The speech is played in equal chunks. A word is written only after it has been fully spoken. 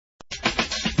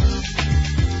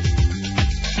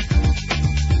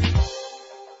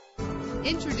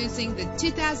Introducing the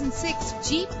 2006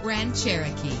 Jeep Grand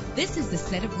Cherokee. This is the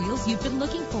set of wheels you've been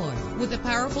looking for, with a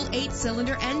powerful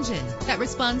 8-cylinder engine that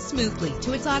responds smoothly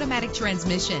to its automatic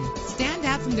transmission. Stand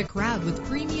out from the crowd with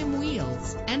premium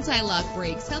wheels. Anti-lock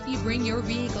brakes help you bring your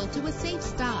vehicle to a safe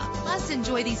stop. Plus,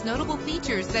 enjoy these notable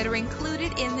features that are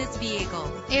included in this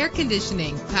vehicle: air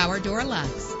conditioning, power door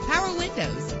locks, power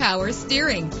windows, power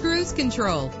steering, cruise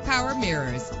control, power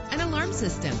mirrors, an alarm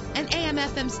system, an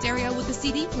AM/FM stereo with a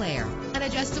CD player, an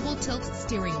adjustable tilt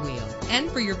steering wheel. And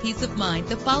for your peace of mind,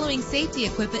 the following safety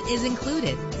equipment is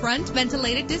included: front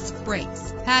ventilated disc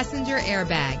brakes, passenger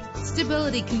airbag,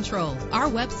 stability control. Our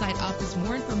website offers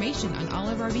more information on all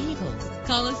of our vehicles.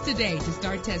 Call us today to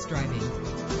start test driving.